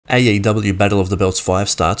AEW Battle of the Belts 5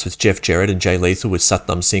 starts with Jeff Jarrett and Jay Lethal with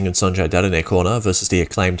Satnam Singh and Sanjay Dutt in their corner versus the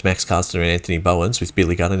acclaimed Max Caster and Anthony Bowens with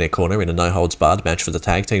Billy Gunn in their corner in a no-holds-barred match for the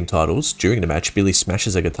tag team titles. During the match, Billy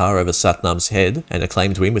smashes a guitar over Satnam's head and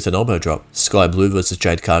acclaimed win with an elbow drop. Sky Blue versus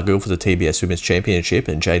Jade Cargill for the TBS Women's Championship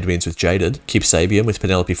and Jade wins with Jaded. Kip Sabian with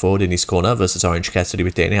Penelope Ford in his corner versus Orange Cassidy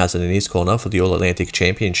with Danhausen in his corner for the All-Atlantic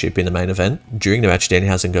Championship in the main event. During the match,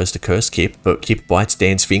 Danhausen goes to curse Kip, but Kip bites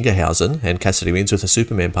Dan's fingerhausen and Cassidy wins with a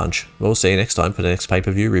Superman punch. We'll see you next time for the next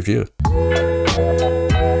pay-per-view review.